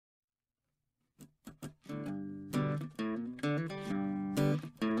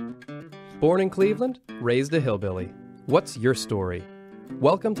Born in Cleveland, raised a hillbilly. What's your story?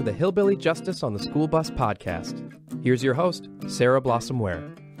 Welcome to the Hillbilly Justice on the School Bus podcast. Here's your host, Sarah Blossom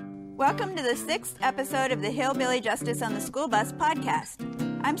Ware. Welcome to the 6th episode of the Hillbilly Justice on the School Bus podcast.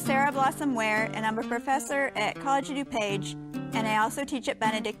 I'm Sarah Blossom Ware, and I'm a professor at College of DuPage, and I also teach at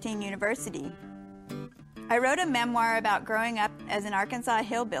Benedictine University. I wrote a memoir about growing up as an Arkansas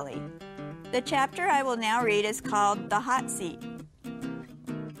hillbilly. The chapter I will now read is called The Hot Seat.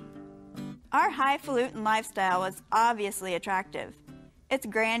 Our highfalutin lifestyle was obviously attractive. Its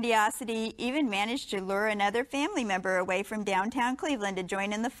grandiosity even managed to lure another family member away from downtown Cleveland to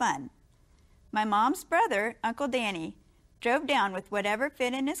join in the fun. My mom's brother, Uncle Danny, drove down with whatever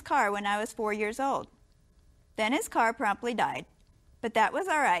fit in his car when I was 4 years old. Then his car promptly died, but that was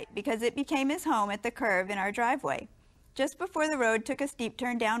all right because it became his home at the curve in our driveway, just before the road took a steep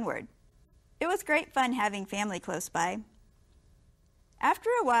turn downward. It was great fun having family close by.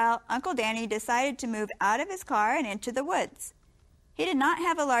 After a while, Uncle Danny decided to move out of his car and into the woods. He did not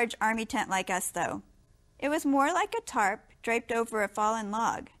have a large army tent like us, though. It was more like a tarp draped over a fallen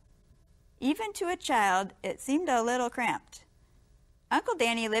log. Even to a child, it seemed a little cramped. Uncle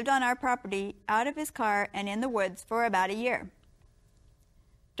Danny lived on our property, out of his car, and in the woods for about a year.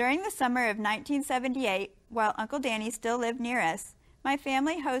 During the summer of 1978, while Uncle Danny still lived near us, my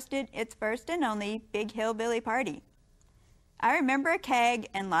family hosted its first and only Big Hillbilly Party. I remember a keg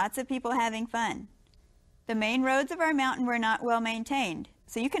and lots of people having fun. The main roads of our mountain were not well maintained,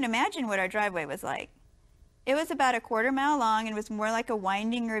 so you can imagine what our driveway was like. It was about a quarter-mile long and was more like a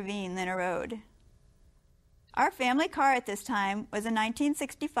winding ravine than a road. Our family car at this time was a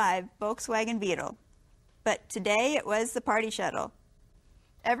 1965 Volkswagen Beetle, but today it was the party shuttle.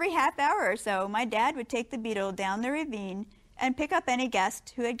 Every half hour or so, my dad would take the Beetle down the ravine and pick up any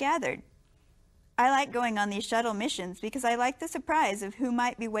guest who had gathered. I like going on these shuttle missions because I like the surprise of who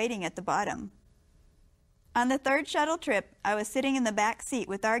might be waiting at the bottom. On the third shuttle trip, I was sitting in the back seat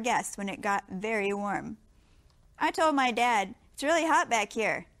with our guests when it got very warm. I told my dad, "It's really hot back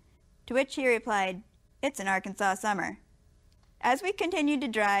here," to which he replied, "It's an Arkansas summer." As we continued to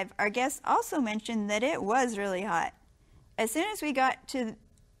drive, our guests also mentioned that it was really hot. As soon as we got to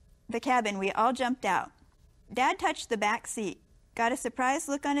the cabin, we all jumped out. Dad touched the back seat, got a surprised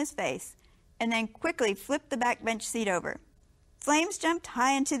look on his face, and then quickly flipped the back bench seat over. Flames jumped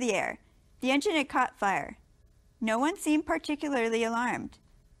high into the air. The engine had caught fire. No one seemed particularly alarmed.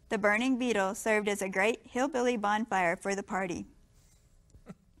 The burning Beetle served as a great hillbilly bonfire for the party.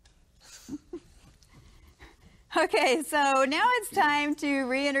 Okay, so now it's time to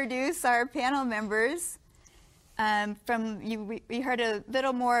reintroduce our panel members. We heard a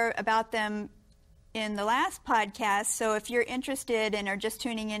little more about them in the last podcast, so if you're interested and are just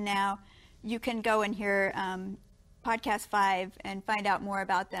tuning in now, you can go and hear podcast 5 and find out more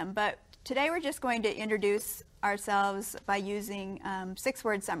about them. But today we're just going to introduce ourselves by using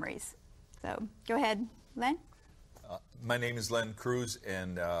 6-word summaries. So go ahead, Len. My name is Len Kruse,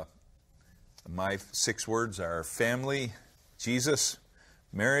 and my 6 words are family, Jesus,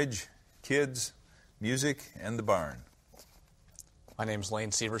 marriage, kids, music, and the barn. My name is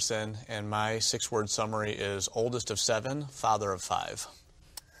Lane Severson, and my 6-word summary is oldest of 7, father of 5.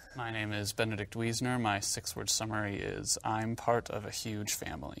 My name is Benedict Wiesner. My 6-word summary is I'm part of a huge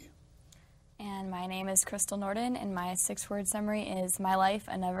family. And my name is Crystal Nordan, and my 6-word summary is my life,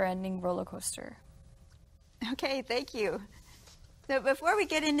 a never-ending roller coaster. Okay, thank you. So before we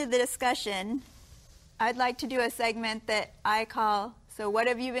get into the discussion, I'd like to do a segment that I call, So What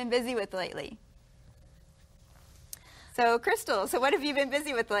Have You Been Busy With Lately? So Crystal, so what have you been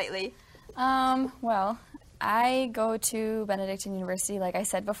busy with lately? Well, I go to Benedictine University, like I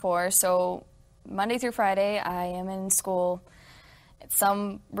said before, so Monday through Friday I am in school at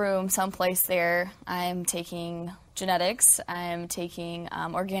some room, someplace there. I'm taking genetics, I'm taking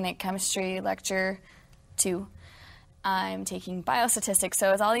organic chemistry lecture 2, I'm taking biostatistics,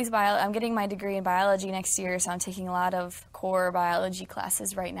 so it's all these I'm getting my degree in biology next year, so I'm taking a lot of core biology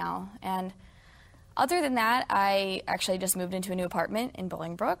classes right now. And other than that, I actually just moved into a new apartment in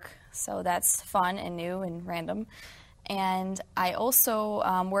Bolingbrook, so that's fun and new and random. And I also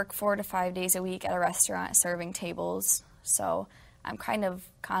work 4 to 5 days a week at a restaurant serving tables, so I'm kind of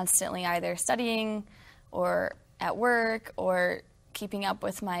constantly either studying or at work or keeping up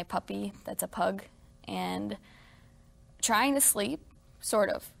with my puppy, that's a pug, and trying to sleep, sort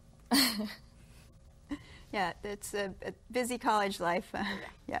of. Yeah, it's a busy college life.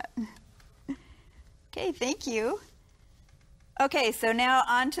 Yeah. Okay, thank you. Okay, so now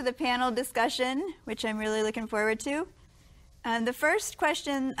on to the panel discussion, which I'm really looking forward to. The first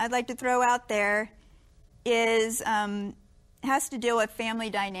question I'd like to throw out there is has to deal with family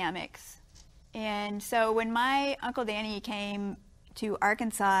dynamics. And so when my Uncle Danny came to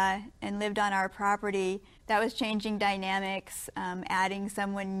Arkansas and lived on our property, that was changing dynamics, adding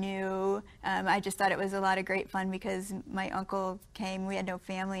someone new. I just thought it was a lot of great fun because my uncle came. We had no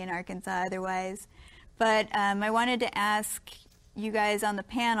family in Arkansas otherwise. But I wanted to ask you guys on the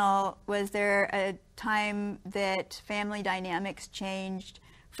panel, was there a time that family dynamics changed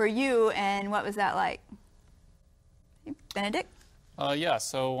for you, and what was that like? Benedict? Yeah,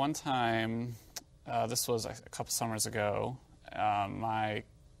 so one time, this was a couple summers ago, my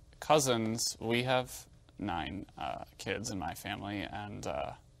cousins, we have 9 kids in my family, and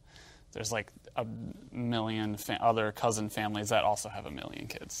there's like a million other cousin families that also have a million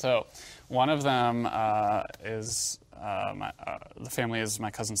kids. So one of them is, the family is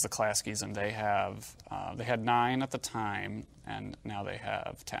my cousins, the Klaskys, and they had 9 at the time, and now they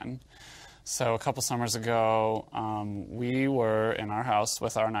have 10. So a couple summers ago, we were in our house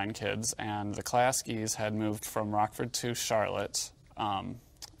with our 9 kids, and the Klaskys had moved from Rockford to Charlotte a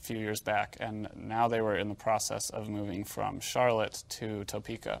few years back, and now they were in the process of moving from Charlotte to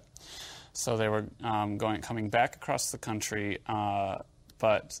Topeka. So they were coming back across the country,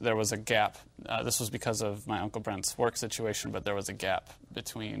 but there was a gap. This was because of my Uncle Brent's work situation, but there was a gap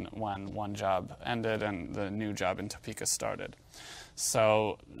between when one job ended and the new job in Topeka started.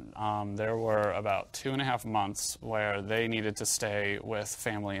 So there were about 2.5 months where they needed to stay with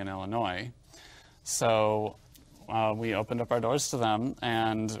family in Illinois. So we opened up our doors to them,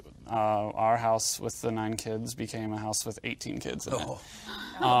 and our house with the 9 kids became a house with 18 kids in it.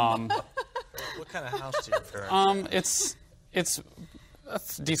 What kind of house do your parents have? It's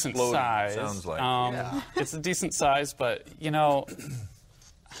a decent Floating, size. sounds like. It's a decent size, but, you know,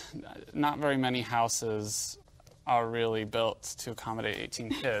 not very many houses are really built to accommodate 18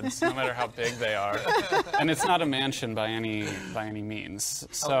 kids, no matter how big they are. And it's not a mansion by any means.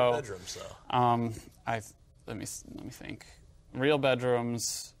 So, How many bedrooms, though? Let me think. Real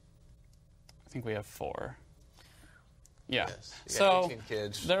bedrooms, I think we have 4. Yeah. Yes. You got So 18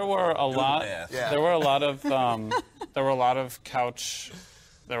 kids. there were a lot. math. Yeah. There were a lot of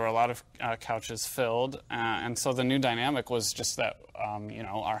couches filled, and so the new dynamic was just that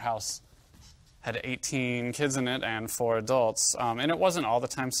our house had 18 kids in it and 4 adults, and it wasn't all the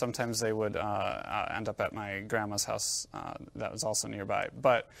time. Sometimes they would end up at my grandma's house that was also nearby,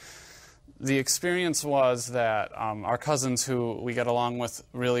 but. The experience was that our cousins, who we get along with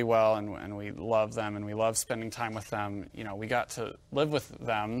really well, and we love them, and we love spending time with them, we got to live with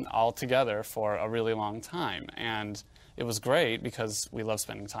them all together for a really long time. And it was great because we love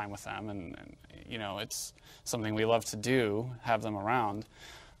spending time with them, and it's something we love to do, have them around.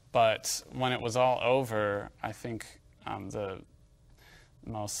 But when it was all over, I think the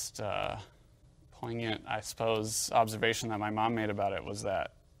most poignant, I suppose, observation that my mom made about it was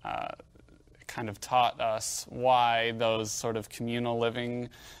that kind of taught us why those sort of communal living,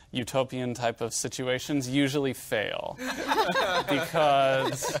 utopian type of situations usually fail.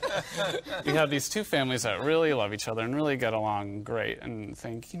 Because you have these 2 families that really love each other and really get along great, and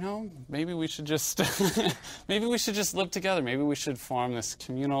think, maybe we should just live together. Maybe we should form this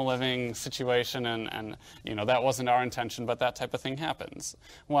communal living situation, and that wasn't our intention, but that type of thing happens.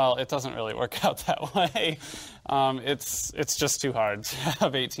 Well, it doesn't really work out that way. It's just too hard to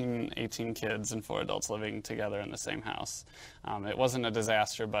have 18 kids and 4 adults living together in the same house. It wasn't a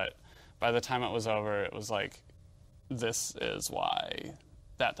disaster, but by the time it was over, it was like, this is why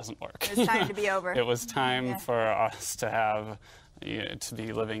that doesn't work. It was time to be over. It was time for us to have, to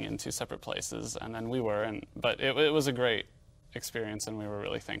be living in 2 separate places, and then we were. But it was a great experience, and we were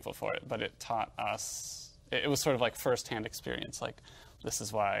really thankful for it. But it taught us, it was sort of like first-hand experience, like, this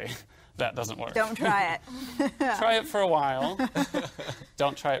is why that doesn't work. Don't try it. Try it for a while.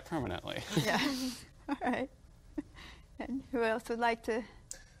 Don't try it permanently. Yeah. All right. And who else would like to?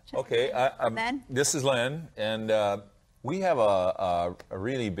 Okay, Len? This is Len, and we have a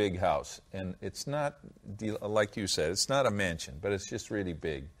really big house, and it's not, like you said, it's not a mansion, but it's just really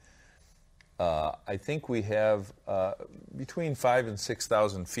big. I think we have between 5,000 and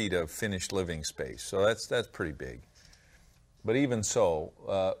 6,000 feet of finished living space, so that's pretty big. But even so,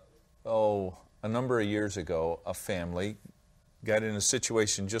 a number of years ago, a family got in a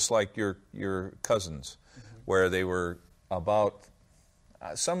situation just like your cousins, where they were about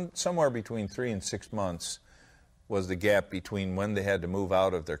somewhere between 3 and 6 months was the gap between when they had to move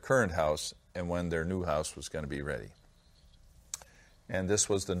out of their current house and when their new house was going to be ready. And this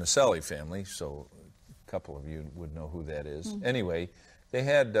was the Naselli family, so a couple of you would know who that is. Anyway, they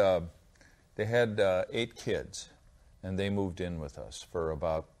had 8 kids, and they moved in with us for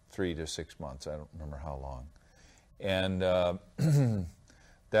about 3 to 6 months. I don't remember how long. And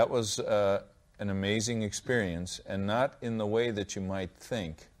that was an amazing experience, and not in the way that you might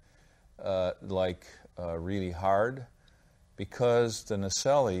think, really hard, because the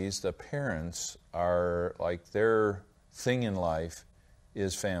Nasellis, the parents, are like their thing in life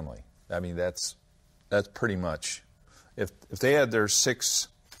is family. I mean, that's pretty much. If they had their 6-word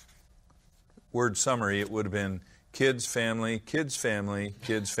summary, it would have been kids, family, kids, family,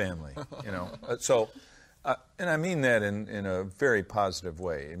 kids, family. You know, and I mean that in a very positive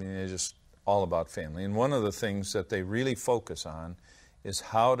way. I mean, it's just all about family. And one of the things that they really focus on is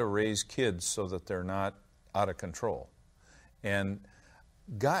how to raise kids so that they're not out of control. And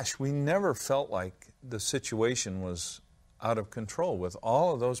gosh, we never felt like the situation was out of control with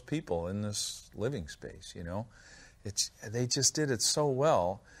all of those people in this living space, you know. They just did it so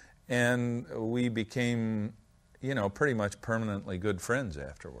well, and we became, you know, pretty much permanently good friends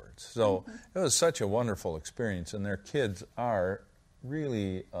afterwards. So it was such a wonderful experience, and their kids are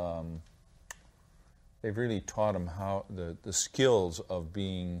really, they've really taught them how the skills of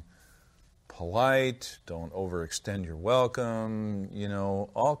being polite, don't overextend your welcome, you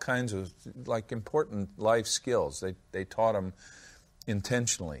know, all kinds of like important life skills. They taught them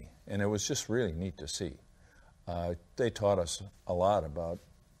intentionally, and it was just really neat to see. They taught us a lot about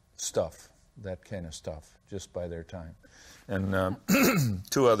stuff, that kind of stuff, just by their time. And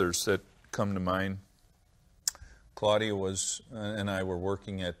 2 others that come to mind. Claudia and I were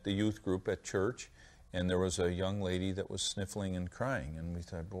working at the youth group at church, and there was a young lady that was sniffling and crying. And we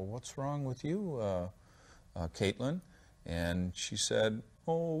said, well, what's wrong with you, Caitlin? And she said,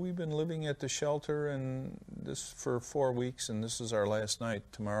 oh, we've been living at the shelter and this for 4 weeks, and this is our last night.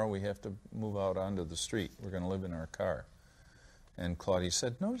 Tomorrow we have to move out onto the street. We're going to live in our car. And Claudia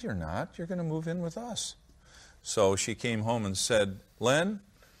said, no, you're not. You're going to move in with us. So she came home and said, Len,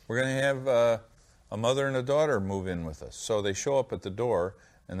 we're going to have a mother and a daughter move in with us. So they show up at the door,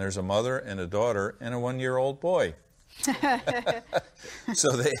 and there's a mother and a daughter and a 1-year-old boy.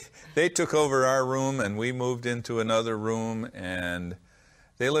 So they took over our room, and we moved into another room, and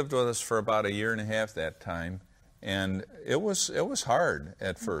they lived with us for about 1.5 years that time. And it was hard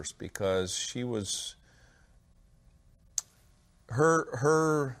at first, because she was,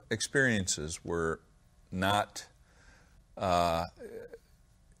 her experiences were not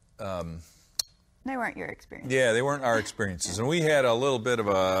they weren't your experience. Yeah, they weren't our experiences, and we had a little bit of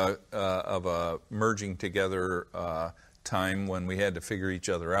a merging together time when we had to figure each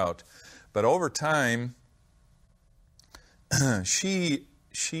other out. But over time, she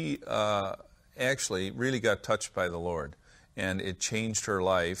actually really got touched by the Lord, and it changed her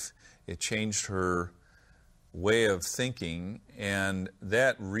life. It changed her way of thinking, and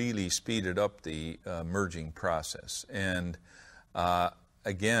that really speeded up the merging process. And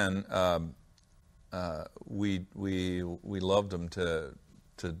again. We loved them to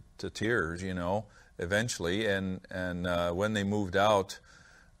tears, you know, eventually, and when they moved out,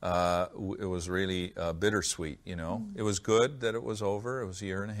 it was really bittersweet, you know. It was good that it was over. It was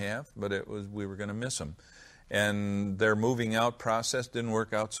 1.5 years, but we were going to miss them. And their moving out process didn't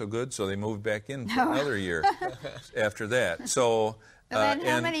work out so good, so they moved back in for another year after that. So, then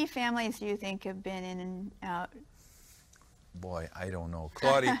how many families do you think have been in and out? Boy, I don't know.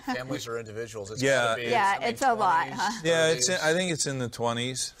 Claudia. Families or individuals? It's It's a lot, huh? Yeah, I think it's in the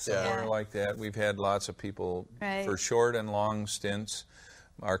 20s, somewhere like that. We've had lots of people for short and long stints.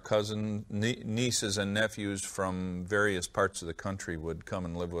 Our nieces and nephews from various parts of the country would come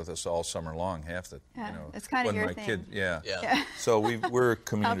and live with us all summer long. It's kind of your thing. So we're a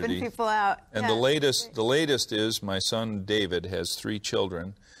community. Helping people out. And the latest is my son David has 3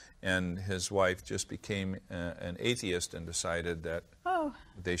 children. And his wife just became an atheist and decided that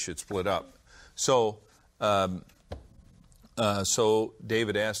they should split up. So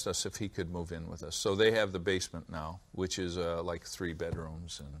David asked us if he could move in with us. So they have the basement now, which is like 3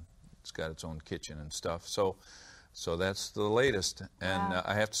 bedrooms, and it's got its own kitchen and stuff. So that's the latest. And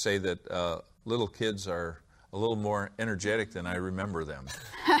I have to say that little kids are a little more energetic than I remember them.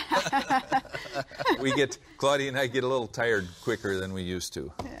 Claudia and I get a little tired quicker than we used to,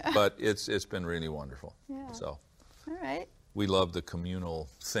 but it's been really wonderful. So, all right. We love the communal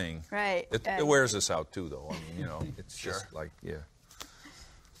thing. Right. It wears us out too, though. I mean, you know, it's just like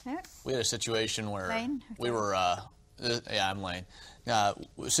We had a situation where Lane? we were. I'm Lane. A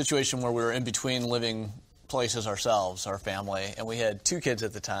situation where we were in between living places ourselves, our family, and we had 2 kids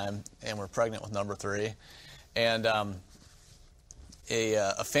at the time, and we're pregnant with number 3. And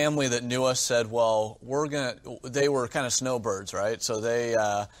a family that knew us said, well, they were kind of snowbirds, right? So they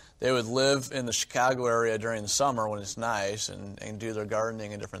would live in the Chicago area during the summer when it's nice and do their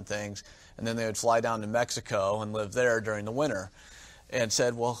gardening and different things. And then they would fly down to Mexico and live there during the winter. and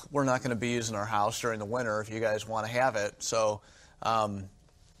said, well, we're not going to be using our house during the winter if you guys want to have it. So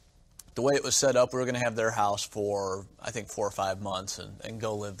the way it was set up, we were going to have their house for, I think, 4 or 5 months and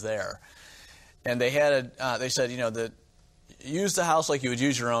go live there. And they had they said, that use the house like you would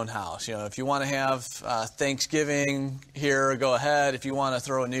use your own house. If you want to have Thanksgiving here, go ahead. If you want to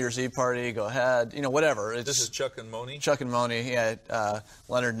throw a New Year's Eve party, go ahead. Whatever. This is Chuck and Moni? Chuck and Moni, yeah.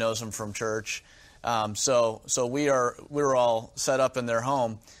 Leonard knows them from church. So we were all set up in their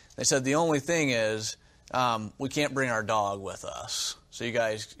home. They said the only thing is we can't bring our dog with us. So you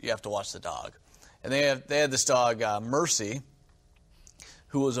have to watch the dog. And they had this dog, Mercy,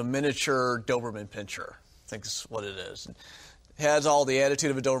 who was a miniature Doberman Pinscher. I think that's what it is. Has all the attitude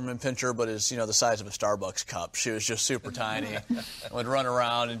of a Doberman Pinscher, but is the size of a Starbucks cup. She was just super tiny, would run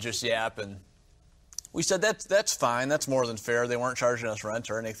around and just yap. And we said that's fine. That's more than fair. They weren't charging us rent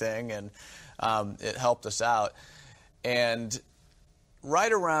or anything, and it helped us out. And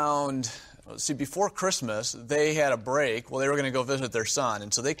right around, before Christmas, they had a break. Well, they were going to go visit their son,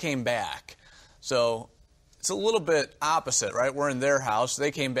 and so they came back. So it's a little bit opposite, right? We're in their house.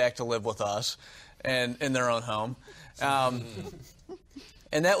 They came back to live with us and in their own home.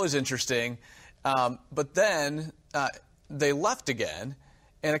 And that was interesting. But then they left again,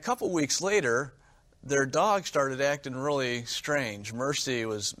 and a couple weeks later, their dog started acting really strange. Mercy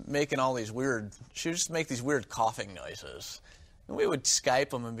was making she would just make these weird coughing noises. And we would Skype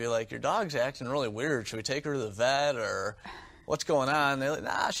them and be like, your dog's acting really weird. Should we take her to the vet, or what's going on? They're like,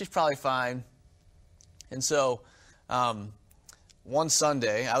 nah, she's probably fine. And so one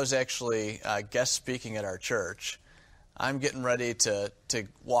Sunday, I was actually guest speaking at our church. I'm getting ready to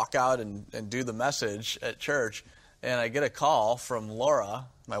walk out and do the message at church, and I get a call from Laura,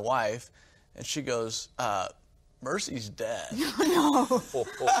 my wife, and she goes, Mercy's dead. Oh, no.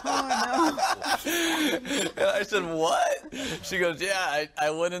 And I said, what? She goes, yeah,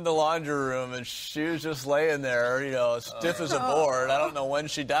 I went in the laundry room, and she was just laying there, stiff as a board. I don't know when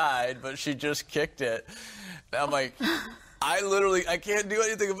she died, but she just kicked it. And I'm like, I can't do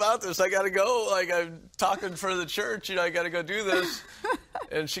anything about this. I got to go. I'm talking for the church. I got to go do this.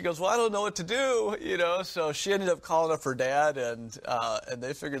 And she goes, well, I don't know what to do, So she ended up calling up her dad, and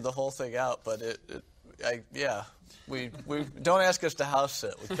they figured the whole thing out. But we don't ask us to house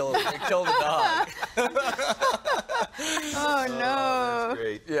sit. We kill the dog. Oh, no. That's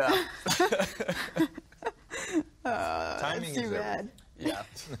great. Yeah. Timing is bad. Yeah.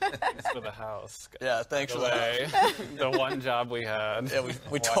 Thanks for the house. Yeah, thanks for that. The one job we had. Yeah,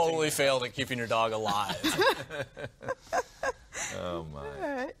 we totally failed at keeping your dog alive. Oh, my.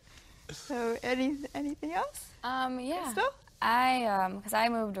 All right. So, anything else? Yeah. Crystal? Because I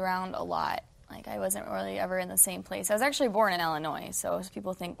moved around a lot. I wasn't really ever in the same place. I was actually born in Illinois, so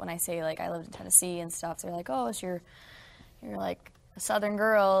people think when I say, I lived in Tennessee and stuff, they're like, oh, so you're like a Southern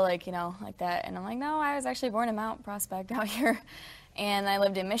girl, like that. And I'm like, no, I was actually born in Mount Prospect out here. And I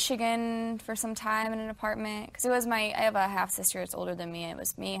lived in Michigan for some time in an apartment, because I have a half-sister that's older than me, and it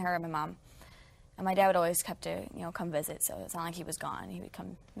was me, her, and my mom. And my dad would always kept to, come visit, so it's not like he was gone. He would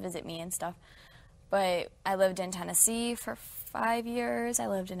come visit me and stuff. But I lived in Tennessee for 5 years. I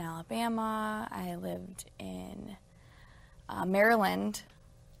lived in Alabama. I lived in Maryland.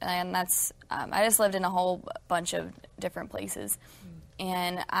 And that's, I just lived in a whole bunch of different places.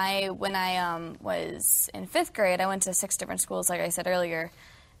 And when I was in 5th grade, I went to 6 different schools, like I said earlier.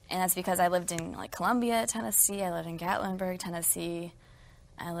 And that's because I lived in Columbia, Tennessee. I lived in Gatlinburg, Tennessee.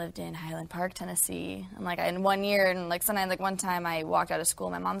 I lived in Highland Park, Tennessee. And in 1 year, and sometimes one time I walked out of school,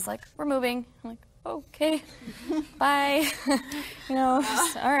 my mom's like, we're moving. I'm like, okay, bye. All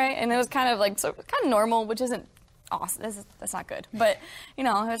right. And it was kind of normal, which isn't awesome. That's not good. But, it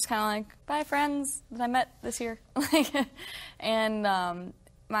was kind of like, bye, friends that I met this year. And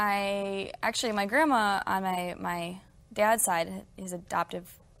my grandma on my dad's side, his adoptive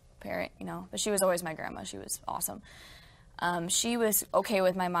parent, but she was always my grandma. She was awesome. She was okay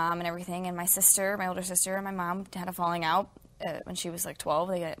with my mom and everything, and my older sister, and my mom had a falling out when she was 12.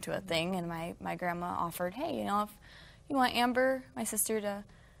 They got into a thing, and my grandma offered, hey, if you want Amber, my sister,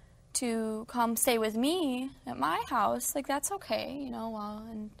 to come stay with me at my house, that's okay,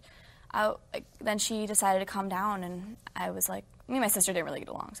 then she decided to come down, and I was like, me and my sister didn't really get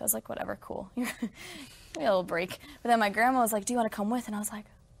along, so I was like, whatever, cool. Give me a little break. But then my grandma was like, do you want to come with? And I was like,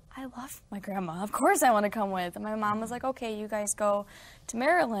 I love my grandma. Of course I want to come with. And my mom was like, okay, you guys go to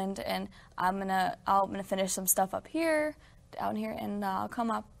Maryland, and I'm gonna finish some stuff down here, and I'll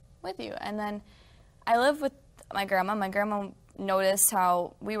come up with you. And then I lived with my grandma. My grandma noticed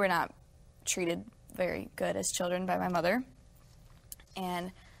how we were not treated very good as children by my mother.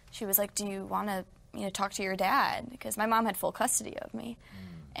 And she was like, do you want to talk to your dad, because my mom had full custody of me.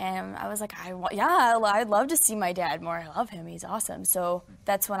 And I was like, I'd love to see my dad more. I love him. He's awesome. So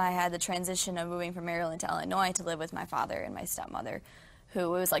that's when I had the transition of moving from Maryland to Illinois to live with my father and my stepmother, who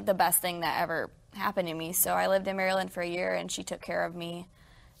was like the best thing that ever happened to me. So I lived in Maryland for a year, and she took care of me.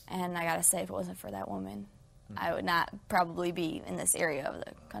 And I got to say, if it wasn't for that woman, I would not probably be in this area of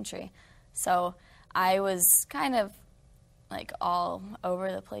the country. So I was kind of like all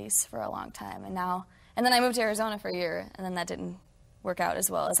over the place for a long time. And then I moved to Arizona for a year, and then that didn't work out as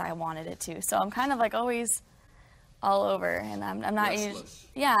well as I wanted it to. So I'm kind of like always all over, and I'm not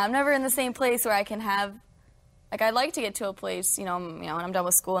I'm never in the same place where I can have, like, I'd like to get to a place, when I'm done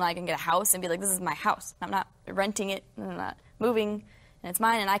with school and I can get a house and be like, this is my house. I'm not renting it, and I'm not moving, and it's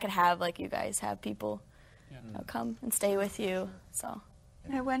mine, and I could have, like you guys have, people come and stay with you. So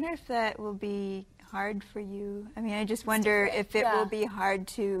I wonder if that will be hard for you. I mean, I just wonder if it will be hard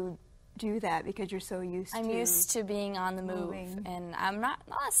to do that because you're so used I'm used to being on the move, and I'm not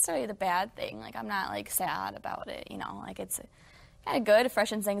necessarily the bad thing. Like, I'm not like sad about it, like it's kind of good, it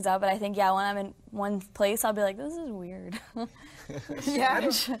freshens things up, but I think when I'm in one place I'll be like, this is weird.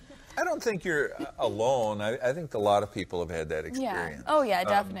 I don't think you're alone. I think a lot of people have had that experience. Oh yeah,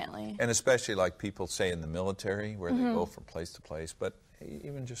 definitely. And especially like people say in the military where they go from place to place, but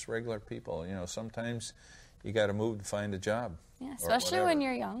even just regular people, sometimes you got to move to find a job. Yeah, especially when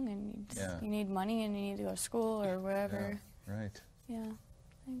you're young and you need money and you need to go to school or whatever. Yeah, right. Yeah,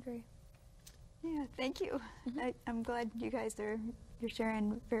 I agree. Yeah, thank you. I'm glad you guys you're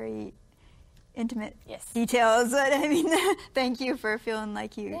sharing very intimate details. I mean, thank you for feeling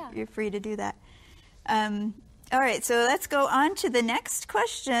like you're free to do that. All right, so let's go on to the next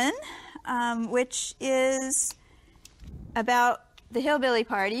question, which is about the hillbilly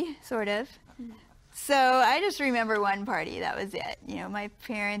party, sort of. So I just remember one party, that was it. My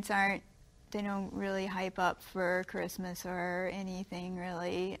parents they don't really hype up for Christmas or anything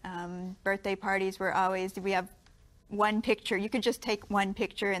really. Birthday parties were always, we have one picture. You could just take one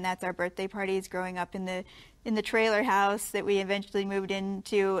picture, and that's our birthday parties growing up in the trailer house that we eventually moved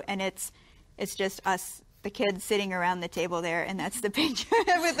into, and it's just us, the kids sitting around the table there, and that's the picture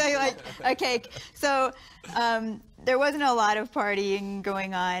with a cake. So there wasn't a lot of partying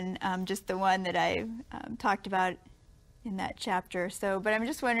going on, just the one that I talked about in that chapter. So, but I'm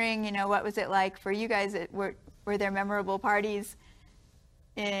just wondering, what was it like for you guys? Were there memorable parties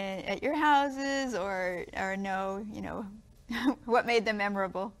at your houses, or no? What made them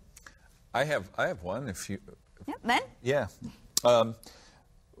memorable? I have one. If you. Yeah, Len? Yeah.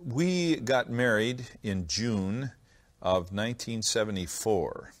 We got married in June of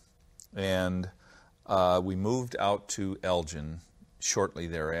 1974, and we moved out to Elgin shortly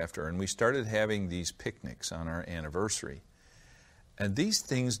thereafter, and we started having these picnics on our anniversary. And these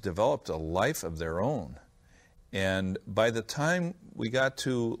things developed a life of their own. And by the time we got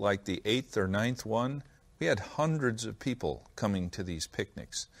to like the 8th or 9th one, we had hundreds of people coming to these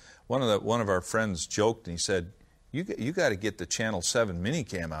picnics. One of our friends joked, and he said, You got to get the Channel 7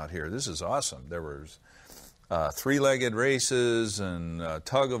 minicam out here. This is awesome. There was three-legged races and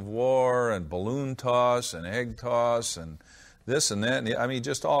tug of war and balloon toss and egg toss and this and that. I mean,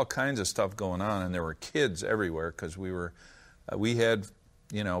 just all kinds of stuff going on. And there were kids everywhere because we had,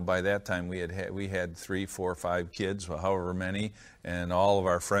 by that time we had 3, 4, 5 kids, however many, and all of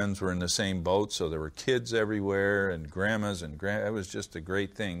our friends were in the same boat. So there were kids everywhere and grandmas and it was just a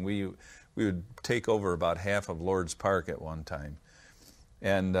great thing. We would take over about half of Lord's Park at one time.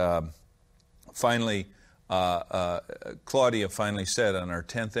 And finally, Claudia finally said on our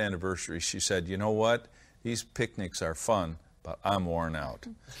 10th anniversary, she said, you know what? These picnics are fun, but I'm worn out.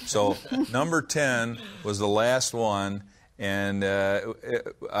 So number 10 was the last one, and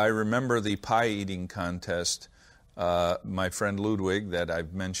I remember the pie eating contest. My friend Ludwig, that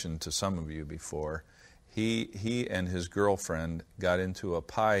I've mentioned to some of you before, he and his girlfriend got into a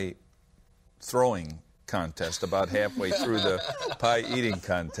pie throwing contest about halfway through the pie eating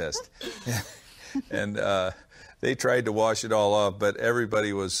contest. And they tried to wash it all off, but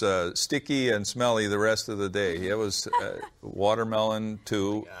everybody was sticky and smelly the rest of the day. It was watermelon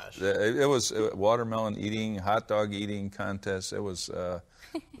too. It was watermelon eating, hot dog eating contest. It was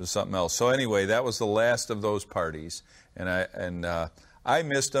something else. So anyway, that was the last of those parties, and I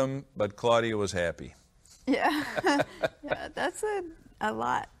missed them, but Claudia was happy. Yeah, yeah, that's a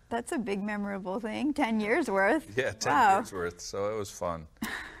lot. That's a big memorable thing. 10 years worth. Yeah, 10 years worth. So it was fun.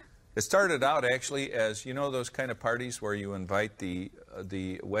 It started out actually as, those kind of parties where you invite the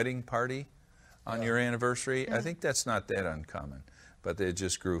wedding party on your anniversary. I think that's not that uncommon, but it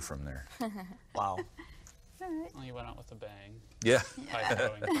just grew from there. Wow. Well, you went out with a bang. Yeah. Pie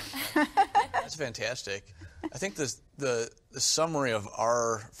throwing contest. That's fantastic. I think the summary of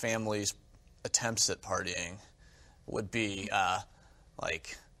our family's attempts at partying would be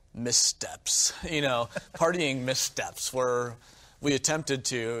like missteps, partying missteps, where we attempted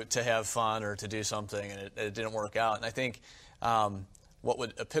to have fun or to do something and it didn't work out. And I think what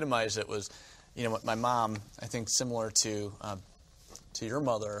would epitomize it was, my mom, I think similar to your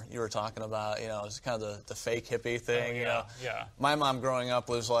mother, you were talking about, it's kind of the fake hippie thing. Yeah. My mom growing up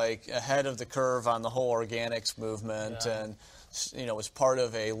was like ahead of the curve on the whole organics movement, and was part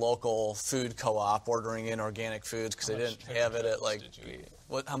of a local food co-op ordering in organic foods because they didn't have it at like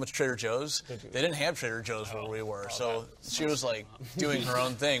how much Trader Joe's? They didn't have Trader Joe's where we were, so she was like doing her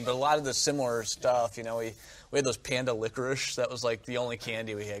own thing. But a lot of the similar stuff, we had those Panda licorice. That was like the only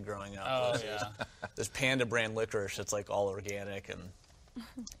candy we had growing up. This Panda brand licorice. It's like all organic. And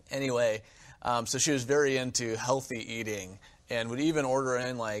anyway, so she was very into healthy eating and would even order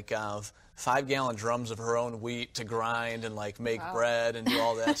in like 5-gallon drums of her own wheat to grind and like make bread and do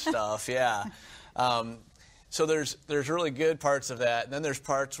all that stuff. Yeah. So there's really good parts of that, and then there's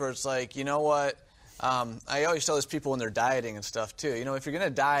parts where it's like, you know what? I always tell these people when they're dieting and stuff too. If you're gonna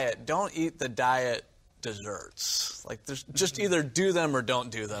diet, don't eat the diet desserts. Like, just either do them or don't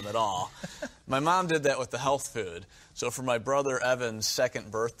do them at all. My mom did that with the health food. So for my brother Evan's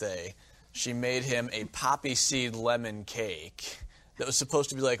 2nd birthday, she made him a poppy seed lemon cake that was supposed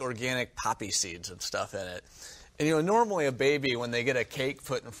to be like organic poppy seeds and stuff in it. And normally a baby, when they get a cake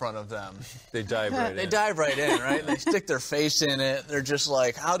put in front of them, they dive right in. They dive right in, right? And they stick their face in it. They're just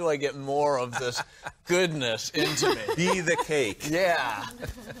like, how do I get more of this goodness into me? Be the cake. Yeah.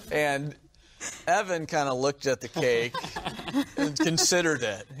 And Evan kind of looked at the cake and considered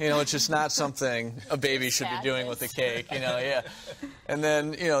it. It's just not something a baby should be doing with a cake, yeah. And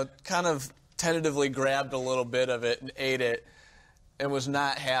then, kind of tentatively grabbed a little bit of it and ate it and was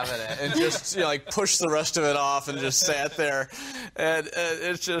not having it and just, pushed the rest of it off and just sat there. And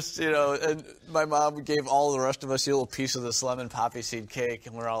it's just, and my mom gave all the rest of us a little piece of this lemon poppy seed cake,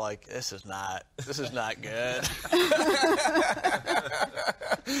 and we're all like, this is not good.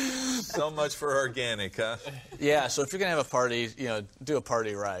 So much for organic, huh? Yeah, so if you're going to have a party, do a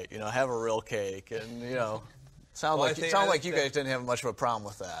party right. Have a real cake. And, sound like you guys didn't have much of a problem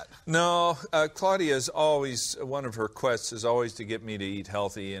with that. No, Claudia's always, one of her quests is always to get me to eat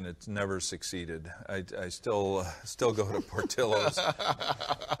healthy, and it's never succeeded. I still go to Portillo's.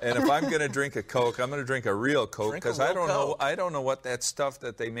 And if I'm going to drink a Coke, I'm going to drink a real Coke, because I don't know what that stuff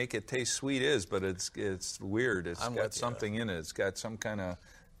that they make it taste sweet is, but it's weird. It's got something in it. It's got some kind of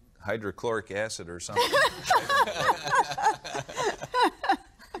hydrochloric acid or something.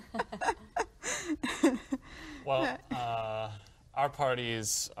 Well, our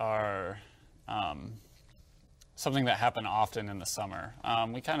parties are something that happen often in the summer.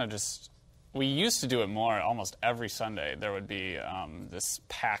 We used to do it more almost every Sunday. There would be this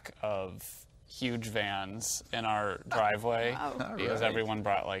pack of huge vans in our driveway because everyone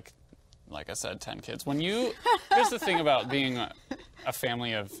brought, like I said, 10 kids. Here's the thing about being a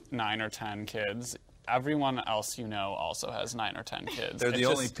family of 9 or 10 kids. Everyone else also has 9 or 10 kids. They're the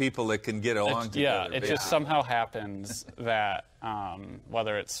only people that can get along together. Yeah, it just somehow happens that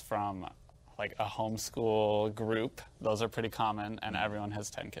whether it's from like a homeschool group, those are pretty common, and everyone has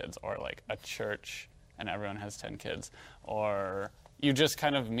 10 kids, or like a church and everyone has 10 kids, or you just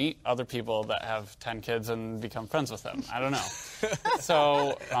kind of meet other people that have 10 kids and become friends with them. I don't know.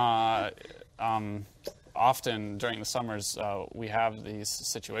 So often during the summers, we have these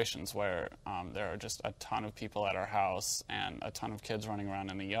situations where there are just a ton of people at our house and a ton of kids running around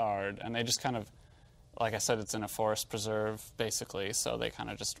in the yard, and they just kind of, like I said, it's in a forest preserve, basically, so they kind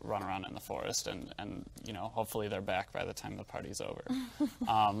of just run around in the forest, and hopefully they're back by the time the party's over.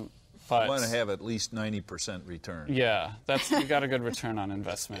 But you want to have at least 90% return. Yeah, you got a good return on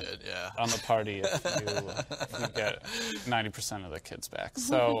investment on the party if you get 90% of the kids back.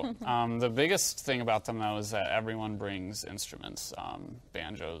 So the biggest thing about them, though, is that everyone brings instruments,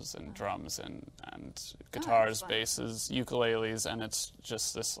 banjos and drums and guitars, basses, ukuleles, and it's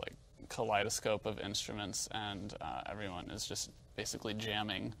just this like kaleidoscope of instruments, and everyone is just basically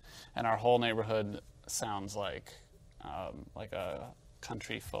jamming, and our whole neighborhood sounds like a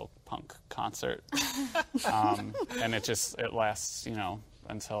country folk punk concert, and it lasts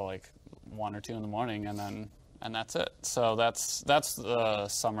until like 1 or 2 in the morning, and that's it. So that's the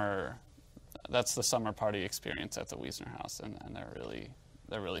summer party experience at the Wiesner house, and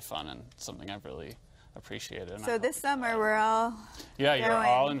they're really fun, and something I've really appreciate it. And So this summer we're all you're going.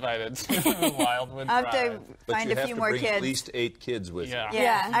 all invited to Wildwood I'll have Drive. to But find you a have few to more bring kids. at least 8 kids with Yeah.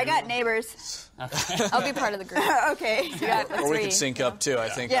 Yeah, I got neighbors. I'll be part of the group. Okay. Yeah, Or we three. could sync up too. I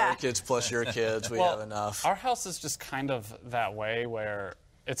think Yeah. our kids plus your kids, we have enough. Our house is just kind of that way where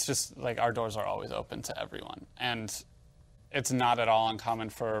it's just like our doors are always open to everyone. And it's not at all uncommon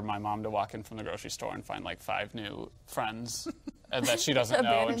for my mom to walk in from the grocery store and find like 5 new friends that she doesn't know.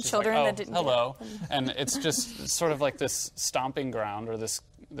 Abandoned And she's children like, oh, that didn't get hello. And it's just sort of like this stomping ground or this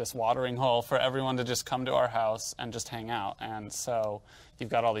watering hole for everyone to just come to our house and just hang out. And so you've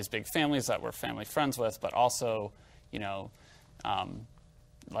got all these big families that we're family friends with, but also, you know,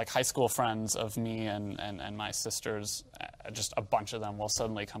 like high school friends of me and my sisters, just a bunch of them will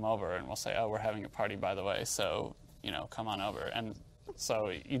suddenly come over and we'll say, oh, we're having a party, by the way, so, you know, come on over. And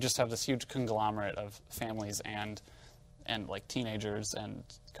so you just have this huge conglomerate of families and like teenagers and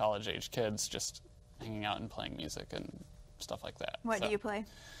college-age kids just hanging out and playing music and stuff like that. What do you play?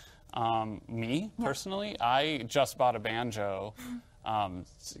 Me, personally, I just bought a banjo. I'm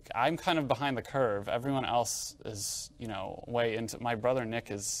kind of behind the curve. Everyone else is, you know, way into. My brother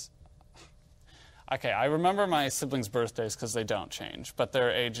Nick is. Okay, I remember my siblings' birthdays because they don't change, but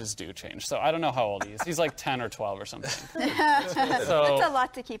their ages do change. So I don't know how old he is. He's like 10 or 12 or something. That's a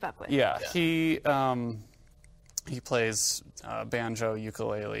lot to keep up with. Yeah, he plays banjo,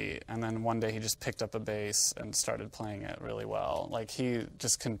 ukulele, and then one day he just picked up a bass and started playing it really well. Like, he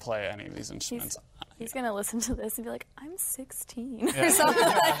just can play any of these instruments. He's going to listen to this and be like, I'm 16 or something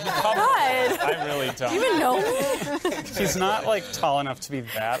like that. I really don't. Do you even know me? He's not, like, tall enough to be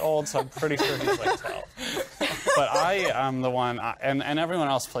that old, so I'm pretty sure he's, like, 12. But I am the one, and everyone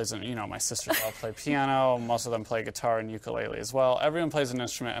else plays, you know, my sisters all play piano, most of them play guitar and ukulele as well. Everyone plays an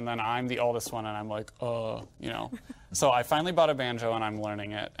instrument, and then I'm the oldest one, and I'm like, you know. So I finally bought a banjo, and I'm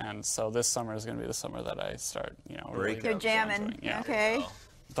learning it, and so this summer is going to be the summer that I start, you know, really You're jamming, enjoying. Yeah. okay.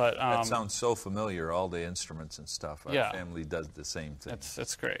 But that sounds so familiar, all the instruments and stuff. Our family does the same thing.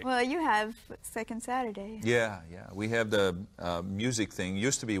 It's great. Well, you have Second Saturday. Yeah. We have the music thing.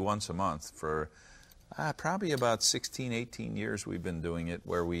 Used to be once a month for probably about 16, 18 years we've been doing it,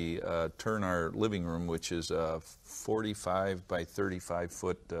 where we turn our living room, which is a 45 by 35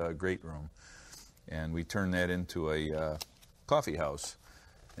 foot great room, and we turn that into a coffee house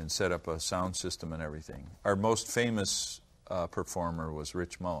and set up a sound system and everything. Our most famous performer was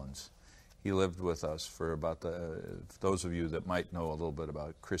Rich Mullins. He lived with us for about those of you that might know a little bit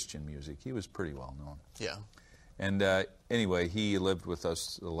about Christian music, he was pretty well known. Yeah. And anyway, he lived with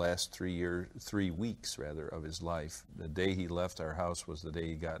us the last 3 weeks rather of his life. The day he left our house was the day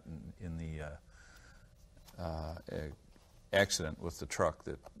he got in the accident with the truck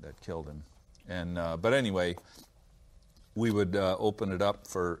that killed him. And but anyway, we would open it up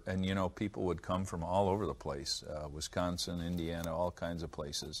and you know, people would come from all over the place, Wisconsin, Indiana, all kinds of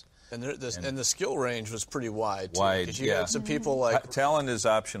places. And the skill range was pretty wide, too. Wide, because you had some people like... Talent is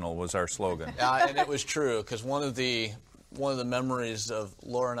optional was our slogan. And it was true, because one of the memories of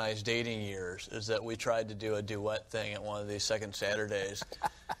Laura and I's dating years is that we tried to do a duet thing at one of these Second Saturdays.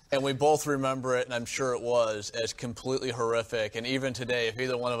 And we both remember it, and I'm sure it was, as completely horrific. And even today, if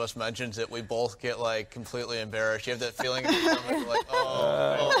either one of us mentions it, we both get, like, completely embarrassed. You have that feeling in your stomach, like,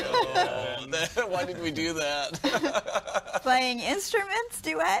 why did we do that? Playing instruments,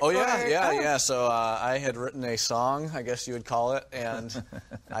 duet? Oh, yeah. So I had written a song, I guess you would call it, and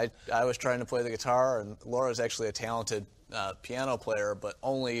I was trying to play the guitar, and Laura's actually a talented piano player, but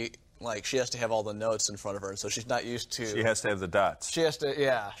only... Like, she has to have all the notes in front of her, so she's not used to... She has to have the dots. She has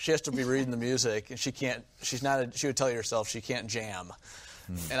to be reading the music, and she would tell herself she can't jam.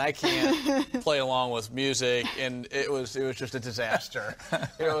 And I can't play along with music, and it was just a disaster.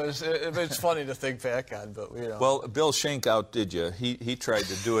 It's funny to think back on, but, you know. Well, Bill Schenk outdid you. He tried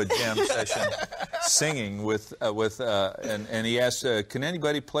to do a jam session singing and he asked, can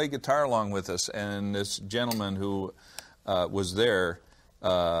anybody play guitar along with us? And this gentleman who was there...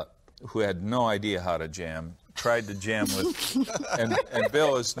 who had no idea how to jam, tried to jam with, and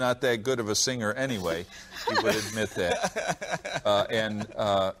Bill is not that good of a singer anyway, he would admit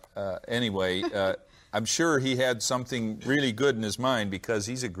that. Anyway, I'm sure he had something really good in his mind because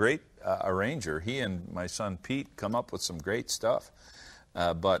he's a great arranger. He and my son Pete come up with some great stuff.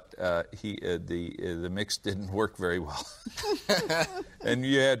 But the mix didn't work very well. And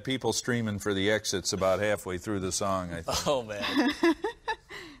you had people streaming for the exits about halfway through the song, I think. Oh, man.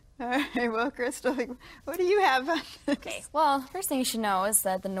 All right, well, Crystal, what do you have? Okay, well, first thing you should know is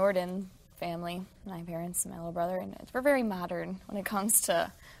that the Nordan family, my parents and my little brother, and we're very modern when it comes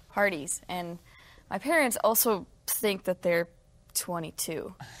to parties. And my parents also think that they're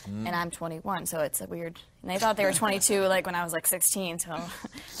 22, and I'm 21, so it's weird. And they thought they were 22 like when I was like 16, so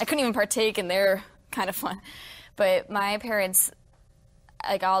I couldn't even partake in their kind of fun. But my parents,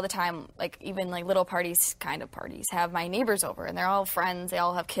 like all the time, like even like little parties, kind of parties, have my neighbors over, and they're all friends. They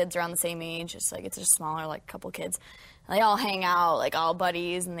all have kids around the same age. It's like it's just smaller, like a couple kids. And they all hang out, like all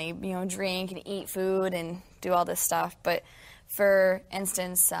buddies, and they drink and eat food and do all this stuff. But for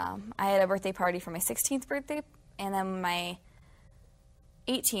instance, I had a birthday party for my 16th birthday, and then my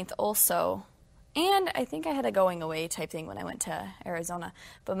 18th also, and I think I had a going away type thing when I went to Arizona.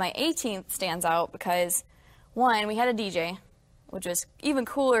 But my 18th stands out because, one, we had a DJ, which was even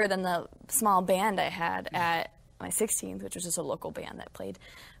cooler than the small band I had at my 16th, which was just a local band that played.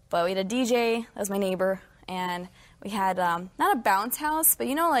 But we had a DJ, that was my neighbor, and we had not a bounce house, but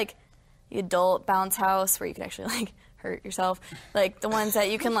like the adult bounce house where you could actually like hurt yourself, like the ones that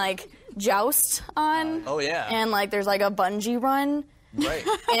you can like joust on. Oh yeah. And like there's like a bungee run. Right.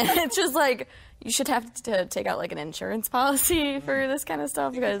 And it's just like, you should have to take out like an insurance policy for this kind of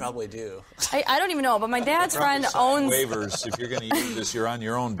stuff because Probably do. I don't even know, but my dad's friend owns waivers. If you're going to use this, you're on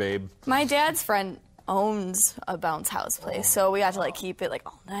your own, babe. my dad's friend owns a bounce house place, so we got to like keep it like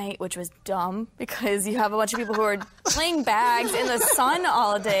all night, which was dumb because you have a bunch of people who are playing bags in the sun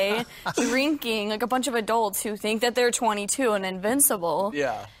all day, drinking, like a bunch of adults who think that they're 22 and invincible.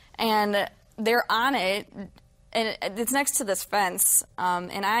 Yeah. And they're on it, and it's next to this fence,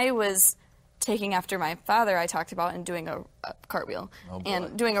 and I was taking after my father I talked about and doing a cartwheel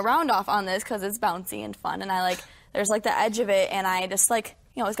and doing a round off on this because it's bouncy and fun, and I like there's like the edge of it, and I just like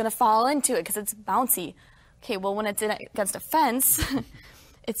I was gonna fall into it because it's bouncy. Okay, well when it's against a fence,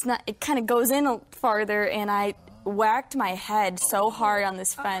 it's not. It kind of goes in farther, and I whacked my head so hard on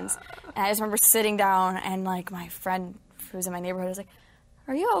this fence, and I just remember sitting down, and like my friend who was in my neighborhood was like,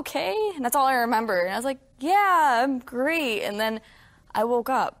 "Are you okay?" And that's all I remember. And I was like, "Yeah, I'm great." And then I woke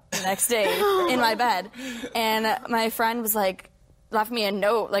up the next day in my bed, and my friend was like, left me a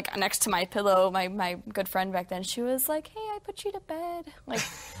note like next to my pillow. My good friend back then, she was like, "Hey, I put you to bed." Like,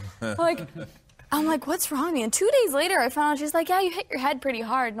 I'm like, "What's wrong with me?" And 2 days later, I found out she's like, "Yeah, you hit your head pretty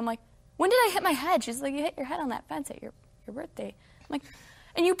hard." And I'm like, "When did I hit my head?" She's like, "You hit your head on that fence at your birthday." I'm like,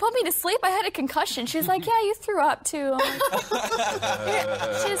 "And you put me to sleep? I had a concussion." She's like, "Yeah, you threw up too." I'm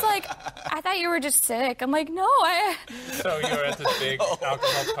like, she's like, "I thought you were just sick." I'm like, "No, So you were at this big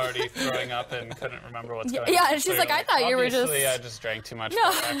alcohol party throwing up and couldn't remember what's going on. Yeah, and she's like, "I thought you were just..." Obviously, I just drank too much. No.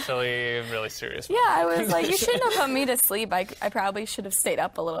 But actually, really serious. Yeah, I was like, "You shouldn't have put me to sleep. I probably should have stayed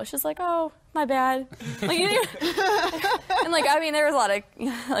up a little." She's like, "Oh, my bad." Like, and like, I mean, there was a lot of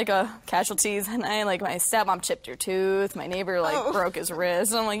like casualties, and my stepmom chipped her tooth. My neighbor broke his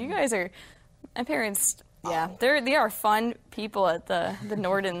wrist. And I'm like, you guys are, my parents. Yeah, they are fun people at the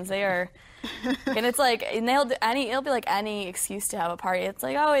Nordans. They are, and it's like, and it'll be like any excuse to have a party. It's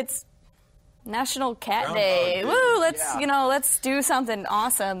like, oh, it's National Cat Day. Woo, let's do something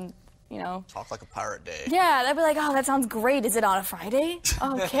awesome. Talk like a pirate day. Yeah, they'd be like, "Oh, that sounds great. Is it on a Friday?"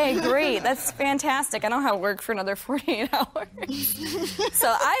 Okay, great. That's fantastic. I don't have to work for another 48 hours.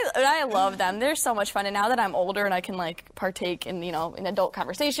 So I love them. They're so much fun. And now that I'm older and I can partake in in adult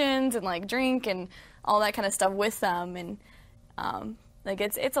conversations and drink and all that kind of stuff with them, and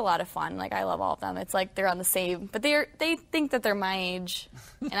it's a lot of fun. I love all of them. It's like they're on the same, but they think that they're my age,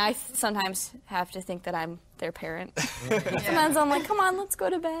 and I sometimes have to think that I'm their parent. Sometimes I'm like, "Come on, let's go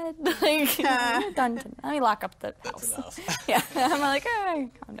to bed. We're done tonight. Let me lock up the house." Yeah, I'm like, "Hey,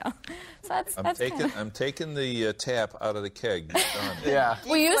 calm down." So I'm taking the tap out of the keg. Done. Yeah.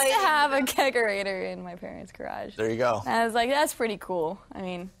 We used to have a kegerator in my parents' garage. There you go. And I was like, "That's pretty cool." I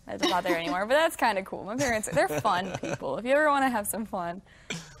mean, it's not there anymore, but that's kind of cool. My parents, they're fun people. If you ever want to have some fun,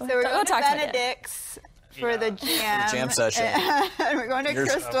 so we're going to Benedict's for the jam session. And we're going to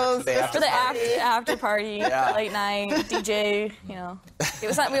Crystal's for the after party, late night DJ. It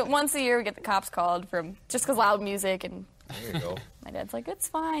was once a year we get the cops called just because loud music, and There you go. my dad's like, "It's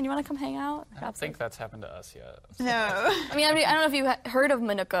fine. You want to come hang out?" I don't think that's happened to us yet. No. I mean, I don't know if you heard of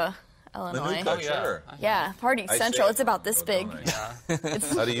Manuka, Illinois. Manuka, sure. Yeah, Party I Central. say It's about this big.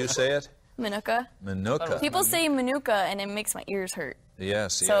 How do you say it? Manuka. Manuka. People say Manuka, and it makes my ears hurt. Yeah,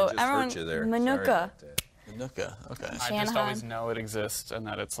 see, So I just everyone- hurt you there. Manuka. Sorry about that. Manuka. Okay. I just Shanahan. always know it exists and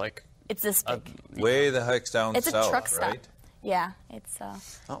that it's like It's this big. Way the heck's down It's a south, truck stop. right? Yeah, it's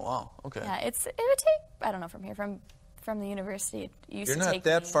Oh wow. Okay. yeah, it would take, I don't know, from here, from the university. It used You're to not take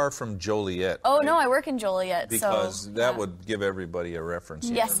that me- far from Joliet. Oh right? no, I work in Joliet. Because so, that yeah. would give everybody a reference.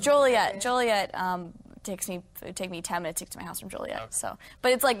 Yes, here. Joliet. Joliet it would take me 10 minutes to get to my house from Joliet. So,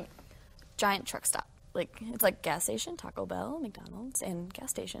 but it's like giant truck stop. it's like gas station, Taco Bell, McDonald's, and gas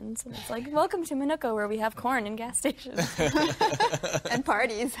stations. And it's like, welcome to Minooka, where we have corn and gas stations. And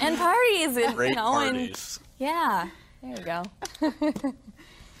parties. And parties. And, Great And, parties. yeah, there you go.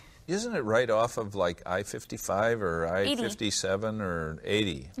 Isn't it right off of like I-55 or 80. I-57 or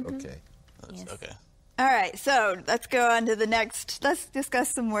 80? Okay. Yes. Okay. All right, so let's go on to the next. Let's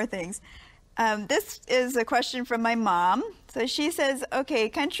discuss some more things. This is a question from my mom. So she says, okay,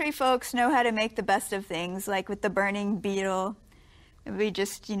 country folks know how to make the best of things, like with the burning beetle. We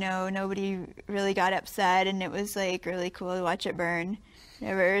just, nobody really got upset, and it was like really cool to watch it burn.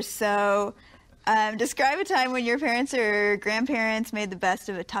 Never. So describe a time when your parents or grandparents made the best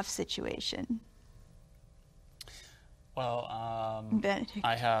of a tough situation. Well, Benedict.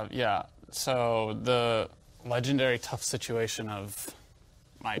 I have, yeah. So the legendary tough situation of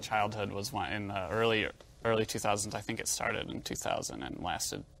my childhood was in the early 2000s. I think it started in 2000 and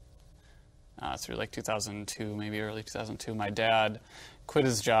lasted through like 2002, maybe early 2002. My dad quit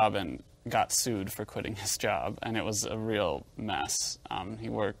his job and got sued for quitting his job, and it was a real mess. He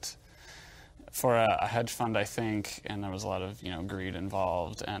worked for a hedge fund, I think, and there was a lot of greed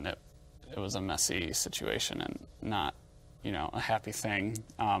involved, and it was a messy situation and not a happy thing.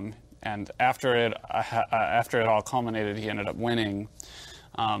 And after it all culminated, he ended up winning.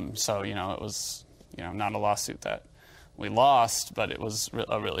 So it was not a lawsuit that we lost, but it was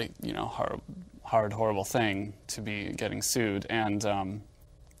a really horrible thing to be getting sued. And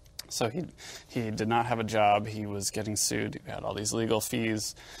so he did not have a job. He was getting sued. He had all these legal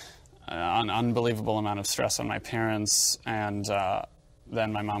fees, an unbelievable amount of stress on my parents, and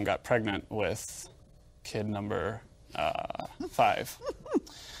then my mom got pregnant with kid number 5.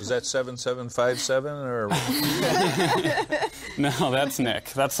 Was that 7757 or? No, that's Nick.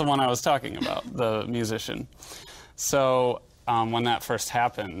 That's the one I was talking about, the musician. So when that first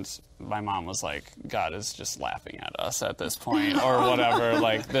happened, my mom was like, God is just laughing at us at this point, or whatever.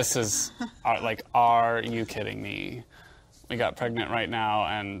 Like, this is, are you kidding me? We got pregnant right now,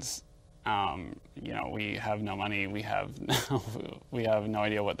 and we have no money. We have no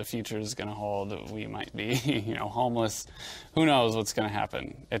idea what the future is going to hold. We might be, homeless. Who knows what's going to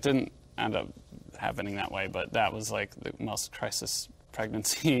happen? It didn't end up happening that way, but that was like the most crisis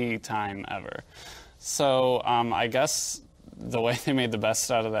pregnancy time ever. So I guess the way they made the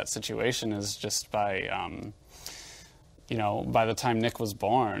best out of that situation is just by, by the time Nick was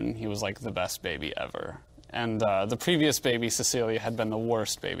born, he was like the best baby ever. And the previous baby, Cecilia, had been the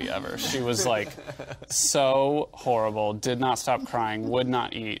worst baby ever. She was like so horrible, did not stop crying, would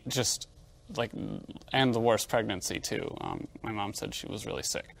not eat, just like, and the worst pregnancy too. My mom said she was really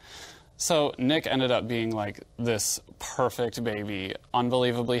sick. So Nick ended up being like this perfect baby,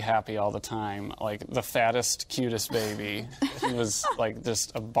 unbelievably happy all the time, like the fattest, cutest baby. He was like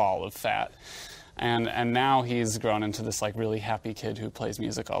just a ball of fat. And now he's grown into this like really happy kid who plays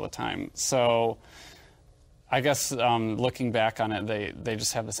music all the time. So I guess looking back on it, they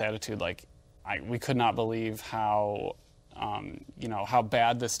just have this attitude like, we could not believe how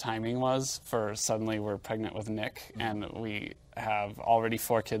bad this timing was for suddenly we're pregnant with Nick, and we have already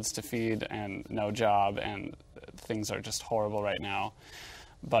 4 kids to feed and no job, and things are just horrible right now.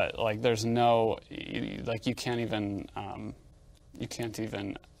 But like, there's no, you can't even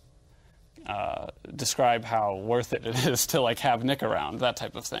describe how worth it is to like have Nick around, that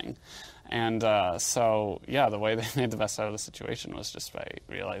type of thing. And so, yeah, the way they made the best out of the situation was just by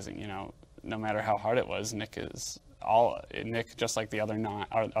realizing, no matter how hard it was, Nick, just like the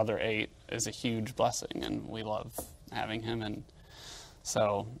other 8, is a huge blessing, and we love having him. And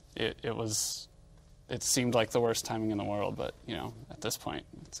so it seemed like the worst timing in the world, but, at this point,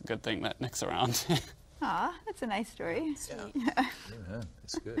 it's a good thing that Nick's around. Aw, that's a nice story. Yeah,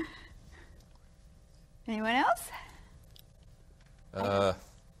 that's good. Anyone else?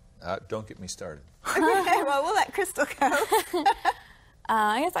 Don't get me started. Okay, well, we'll let Crystal go.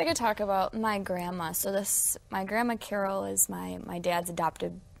 I guess I could talk about my grandma. So my grandma Carol is my dad's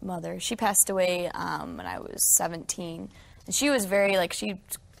adopted mother. She passed away when I was 17, and she was very she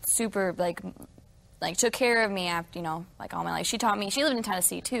super took care of me after all my life. She taught me. She lived in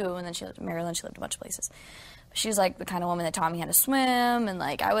Tennessee too, and then she lived in Maryland. She lived a bunch of places. But she was like the kind of woman that taught me how to swim, and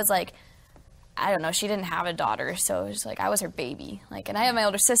I was I don't know. She didn't have a daughter, so it was I was her baby. And I have my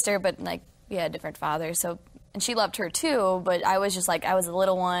older sister, but we had different fathers. So. And she loved her too, but I was just I was the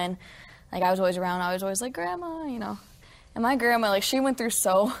little one. I was always around. I was always like, Grandma, And my grandma, she went through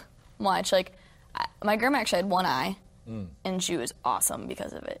so much. My grandma actually had one eye. and she was awesome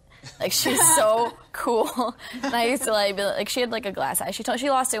because of it. Like, she's so cool. And I used to like be like, she had like a glass eye. She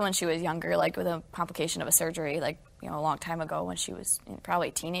lost it when she was younger, like with a complication of a surgery, like, you know, a long time ago when she was probably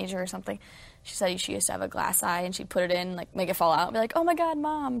a teenager or something. She said she used to have a glass eye, and she'd put it in, like, make it fall out, and be like, "Oh my God,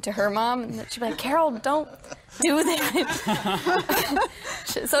 Mom!" to her mom, and she'd be like, "Carol, don't do that."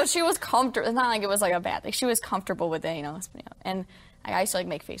 So she was comfortable. It's not like it was like a bad thing. She was comfortable with it, you know. And I used to like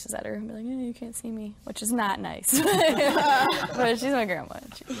make faces at her and be like, "You can't see me," which is not nice. But she's my grandma,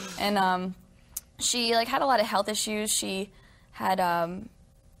 and she like had a lot of health issues. She had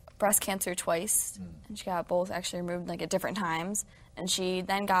breast cancer twice, and she got both actually removed like at different times, and she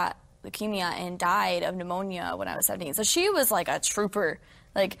then got leukemia and died of pneumonia when I was 17. So she was like a trooper.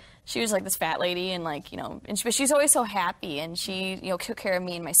 Like, she was like this fat lady, and like, you know, but she's always so happy, and she, you know, took care of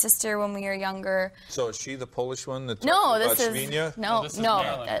me and my sister when we were younger. So is she the Polish one that no, talked this about is Shvinia? no, this is no,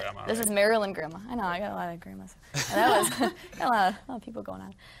 Maryland grandma, this right? is Maryland grandma. I know, I got a lot of grandmas. And that was got a lot of people going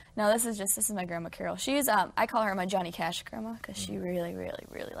on. No, this is my grandma Carol. She's I call her my Johnny Cash grandma because she really, really,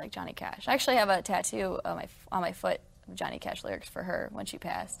 really liked Johnny Cash. I actually have a tattoo on my foot of Johnny Cash lyrics for her when she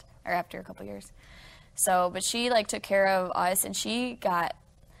passed, or after a couple years. So, but she like took care of us, and she got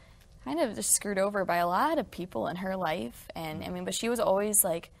kind of just screwed over by a lot of people in her life. And I mean, but she was always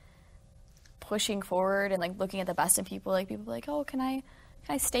like pushing forward and like looking at the best in people. Like, people were like, "Oh, can I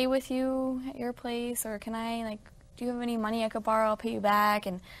stay with you at your place, or can I, like, do you have any money I could borrow? I'll pay you back."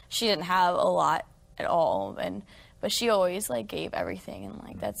 And she didn't have a lot at all, but she always like gave everything, and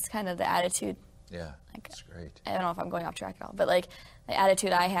like that's kind of the attitude. Yeah, like, that's great. I don't know if I'm going off track at all, but like the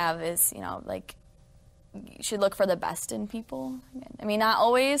attitude I have is, you know, like, you should look for the best in people. I mean, not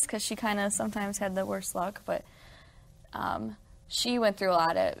always, because she kind of sometimes had the worst luck, but she went through a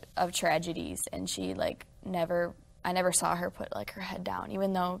lot of tragedies, and she like I never saw her put like her head down,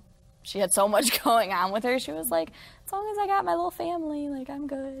 even though she had so much going on with her. She was like, as long as I got my little family, like, I'm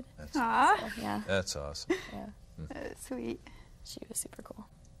good. Aw, So, yeah, That's awesome. yeah, that's sweet. she was super cool.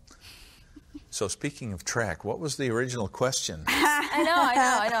 So speaking of track, what was the original question? I know.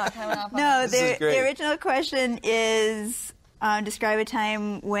 I kind of went off on No, This is great. the original question is describe a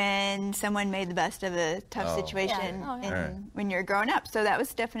time when someone made the best of a tough situation Yeah. Oh, yeah. All right. when you're growing up. So that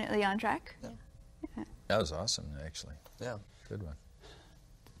was definitely on track. That was awesome, actually. Yeah. Good one.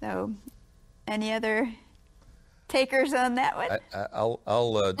 So, any other takers on that one?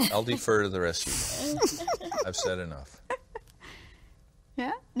 I'll defer to the rest of you. I've said enough.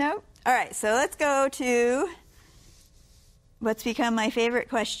 Yeah? No? All right, so let's go to what's become my favorite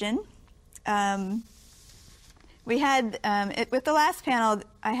question. We had, with the last panel,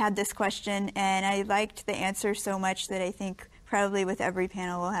 I had this question, and I liked the answer so much that I think probably with every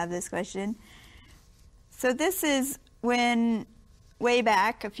panel we'll have this question. So this is when, way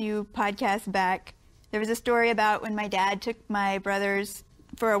back, a few podcasts back, there was a story about when my dad took my brothers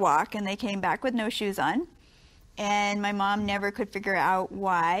for a walk, and they came back with no shoes on. And my mom never could figure out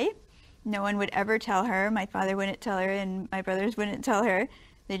why. No one would ever tell her. My father wouldn't tell her, and my brothers wouldn't tell her.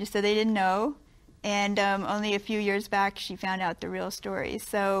 They just said they didn't know. And only a few years back, she found out the real story.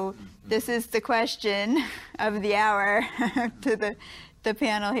 So this is the question of the hour to the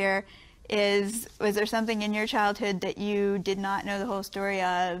panel here, was there something in your childhood that you did not know the whole story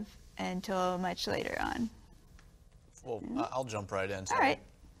of until much later on? Well, I'll jump right into All right.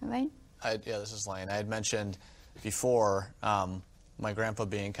 Elaine? Yeah, this is Lane. I had mentioned before my grandpa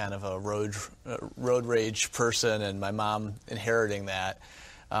being kind of a road rage person, and my mom inheriting that.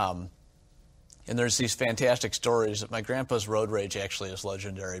 And there's these fantastic stories. My grandpa's road rage actually is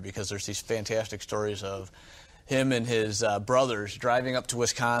legendary, because there's these fantastic stories of him and his brothers driving up to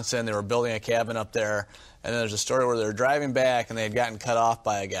Wisconsin. They were building a cabin up there, and there's a story where they were driving back and they had gotten cut off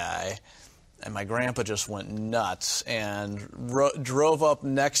by a guy. And my grandpa just went nuts and drove up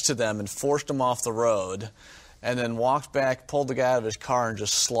next to them and forced them off the road, and then walked back, pulled the guy out of his car, and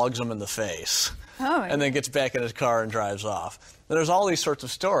just slugs him in the face. Oh, and then gets back in his car and drives off. And there's all these sorts of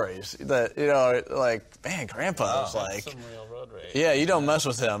stories that, you know, like, man, Grandpa was like, Some real road rage. yeah, you don't mess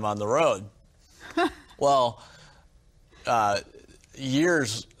with him on the road. Well, I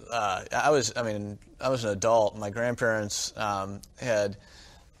was an adult. My grandparents had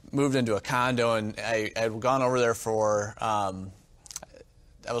moved into a condo, and I had gone over there for, I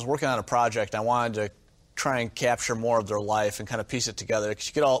was working on a project. I wanted to try and capture more of their life and kind of piece it together. Because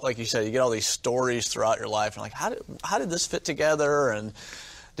you get all, like you said, you get all these stories throughout your life, and like, how did this fit together? And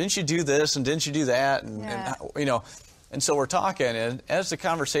didn't you do this? And didn't you do that? And, Yeah. and you know, and so we're talking, and as the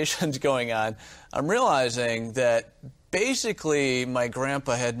conversation's going on, I'm realizing that basically my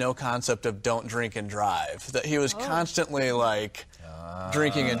grandpa had no concept of don't drink and drive. That he was constantly like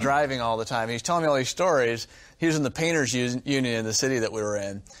drinking and driving all the time. He's telling me all these stories. He was in the painters union in the city that we were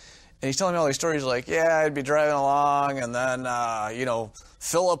in. And he's telling me all these stories like, yeah, I'd be driving along, and then,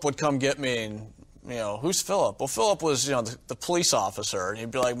 Philip would come get me. And, who's Philip? Well, Philip was, the police officer. And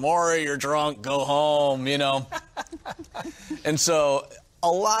he'd be like, Maury, you're drunk, go home, And so a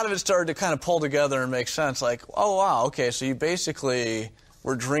lot of it started to kind of pull together and make sense. Like, oh, wow, okay, so you basically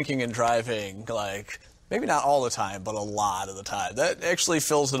were drinking and driving, like, maybe not all the time, but a lot of the time. That actually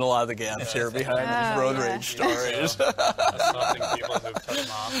fills in a lot of the gaps here behind these road rage stories. That's something people who've took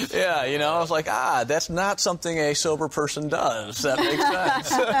them off. Yeah, I was like, that's not something a sober person does. That makes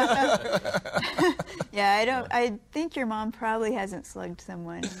sense. Yeah, I think your mom probably hasn't slugged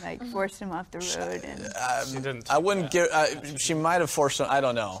someone, like forced him off the road. And She didn't. I wouldn't give. She might have forced some. I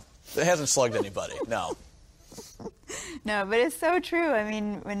don't know. It hasn't slugged anybody. No. No, but it's so true. I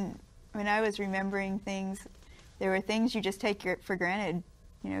mean, when I was remembering things, there were things you just take for granted.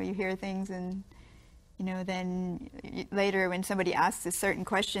 You hear things, and then later when somebody asks a certain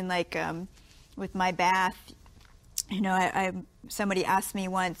question, like with my bath, somebody asked me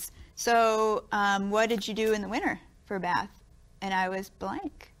once, so what did you do in the winter for a bath? And I was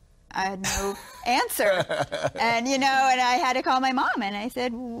blank. I had no answer. And, and I had to call my mom, and I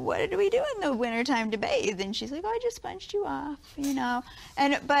said, what did we do in the wintertime to bathe? And she's like, I just sponged you off,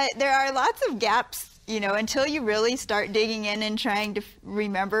 But there are lots of gaps, until you really start digging in and trying to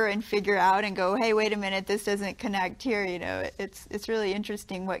remember and figure out and go, hey, wait a minute, this doesn't connect here, It's really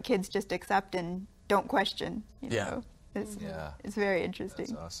interesting what kids just accept and don't question, It's very interesting.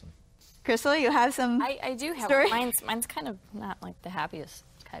 That's awesome. Crystal, you have some I do have story? mine's kind of not like the happiest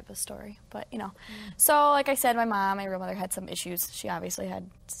type of story, but so like I said, my real mother had some issues. She obviously had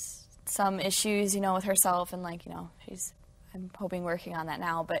some issues, with herself, and I'm hoping working on that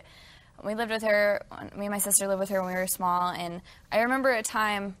now. But we lived with her. Me and my sister lived with her when we were small, and I remember a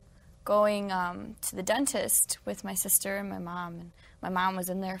time going to the dentist with my sister and my mom was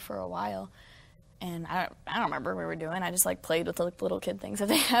in there for a while. And I don't remember what we were doing. I just played with the little kid things that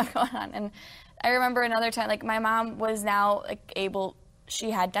they have going on. And I remember another time, my mom was now able.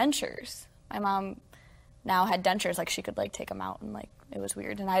 She had dentures. My mom now had dentures. She could take them out, and it was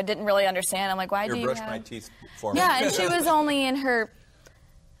weird. And I didn't really understand. I'm like, why do you brush have... my teeth for me? Yeah, and she was only in her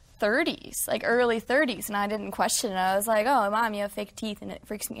 30s, early 30s, and I didn't question it. I was like, oh, Mom, you have fake teeth, and it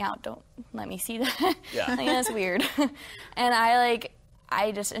freaks me out. Don't let me see that. Yeah. That's weird. And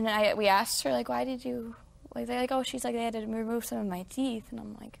we asked her, why did you, they're like, oh, she's like, they had to remove some of my teeth. And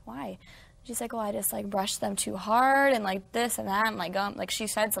I'm like, why? She's like, well, I just brushed them too hard and this and that. And she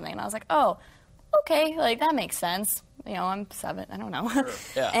said something. And I was like, oh, okay, that makes sense. I'm 7, I don't know. Sure.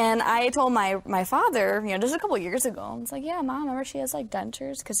 Yeah. And I told my father, just a couple years ago, I was like, yeah, Mom, remember she has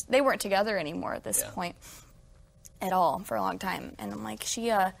dentures? Because they weren't together anymore at this point at all for a long time. And I'm like, she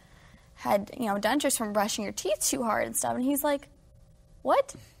had, dentures from brushing your teeth too hard and stuff. And he's like,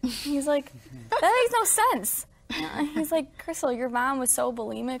 what? He's like, that makes no sense. He's like, Crystal, your mom was so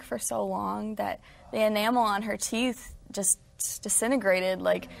bulimic for so long that the enamel on her teeth just disintegrated,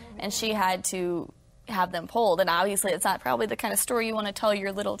 and she had to have them pulled. And obviously it's not probably the kind of story you want to tell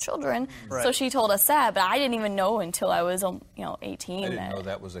your little children. Right. So she told us that, but I didn't even know until I was 18. I didn't know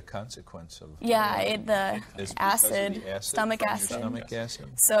that was a consequence of... Yeah, the It's because of acid, the acid stomach from your acid. Stomach acid.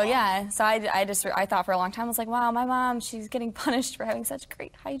 So I thought for a long time, I was like, wow, my mom, she's getting punished for having such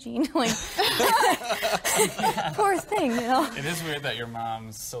great hygiene. Poor thing, It is weird that your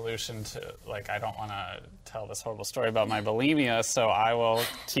mom's solution to, I don't want to tell this horrible story about my bulimia, so I will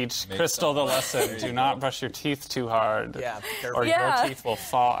teach Crystal the lesson. Do not brush your teeth too hard, or your teeth will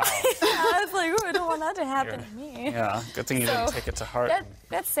fall out. I was like, ooh, I don't want that to happen to me. Yeah, good thing you didn't take it to heart.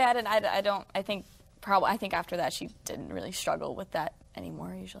 That's sad, and I think after that she didn't really struggle with that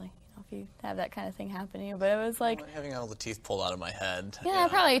anymore usually. If you have that kind of thing happen to you, but it was having all the teeth pulled out of my head. Yeah, I'll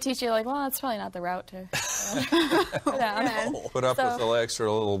probably teach you well, that's probably not the route to go down. Put up with the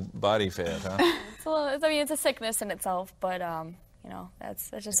extra little body fat, huh? It's a sickness in itself, but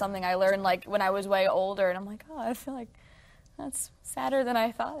that's just something I learned when I was way older, and I'm like, oh, I feel like that's sadder than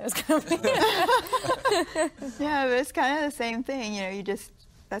I thought it was going to be. Yeah, but it's kind of the same thing.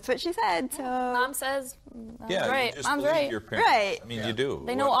 That's what she said. So Mom says, Mom's right. You just Mom's believe right. your parents. Right. I mean, you do.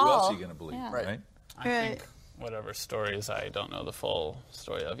 They know Who all. else are you going to believe, Yeah. right? I think whatever stories I don't know the full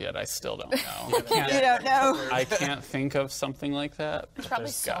story of yet, I still don't know. You don't know. I can't think of something like that. There's probably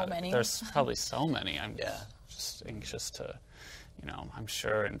so many. There's probably so many. I'm just anxious to, I'm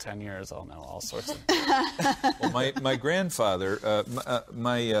sure in 10 years I'll know all sorts of Well, my grandfather,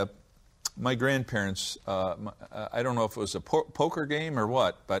 my grandparents, I don't know if it was a poker game or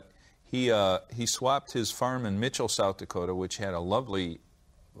what, but He swapped his farm in Mitchell, South Dakota, which had a lovely,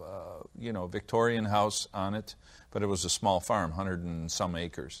 Victorian house on it, but it was a small farm, 100 and some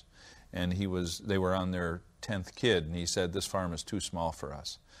acres. And they were on their 10th kid, and he said, this farm is too small for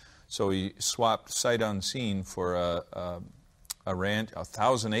us. So he swapped sight unseen for a ranch, a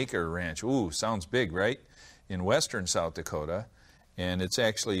 1,000-acre ranch. Ooh, sounds big, right? In western South Dakota, and it's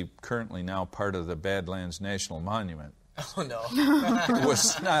actually currently now part of the Badlands National Monument. Oh, no. It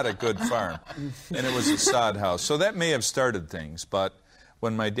was not a good farm, and it was a sod house. So that may have started things, but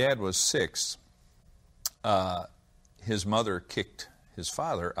when my dad was 6, his mother kicked his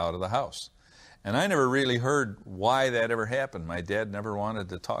father out of the house. And I never really heard why that ever happened. My dad never wanted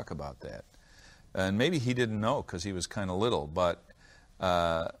to talk about that. And maybe he didn't know because he was kind of little, but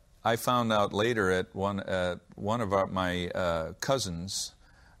I found out later at one of my cousins,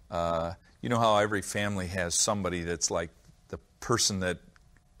 you know how every family has somebody that's like the person that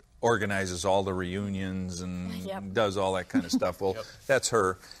organizes all the reunions and Yep. does all that kind of stuff. Well, that's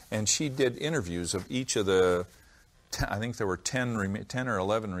her. And she did interviews of each of the, I think there were 10 or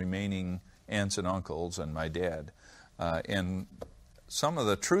 11 remaining aunts and uncles and my dad. And some of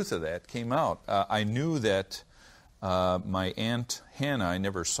the truth of that came out. I knew that my Aunt Hannah, I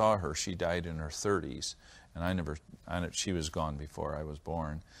never saw her. She died in her 30s. And she was gone before I was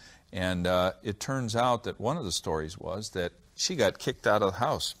born. And it turns out that one of the stories was that she got kicked out of the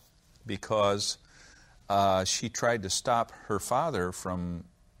house because she tried to stop her father from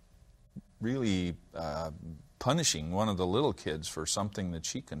really punishing one of the little kids for something that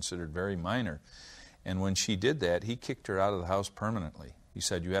she considered very minor. And when she did that, he kicked her out of the house permanently. He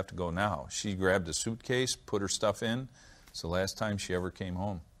said, you have to go now. She grabbed a suitcase, put her stuff in. It's the last time she ever came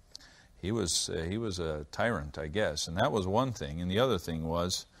home. He was a tyrant, I guess. And that was one thing. And the other thing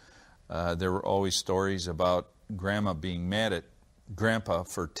was there were always stories about Grandma being mad at Grandpa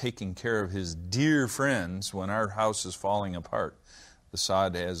for taking care of his dear friends when our house is falling apart. The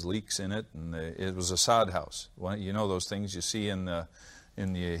sod has leaks in it, and it was a sod house. You know those things you see in the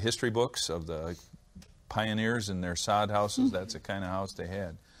history books of the pioneers in their sod houses? That's the kind of house they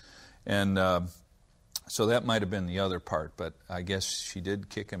had. And so that might have been the other part, but I guess she did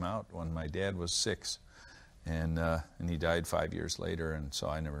kick him out when my dad was 6. And he died 5 years later, and so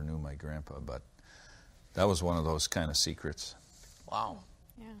I never knew my grandpa, but that was one of those kind of secrets. Wow.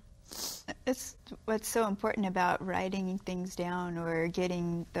 Yeah. It's what's so important about writing things down or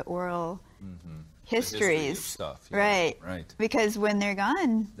getting the oral histories. The history of stuff. Yeah, right. Right. Because when they're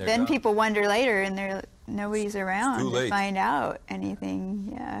gone, then gone. people wonder later and nobody's around too to late. find out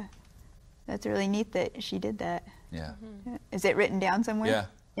anything. Yeah. That's really neat that she did that. Yeah. Is it written down somewhere?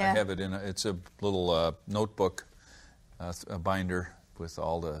 Yeah. I have it it's a little notebook, a binder with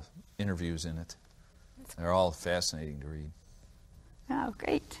all the interviews in it. They're all fascinating to read. Oh,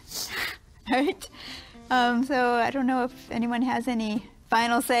 great. All right. So I don't know if anyone has any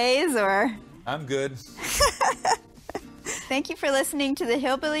final says or... I'm good. Thank you for listening to the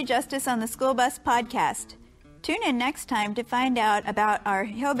Hillbilly Justice on the School Bus podcast. Tune in next time to find out about our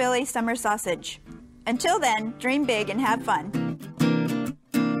hillbilly summer sausage. Until then, dream big and have fun.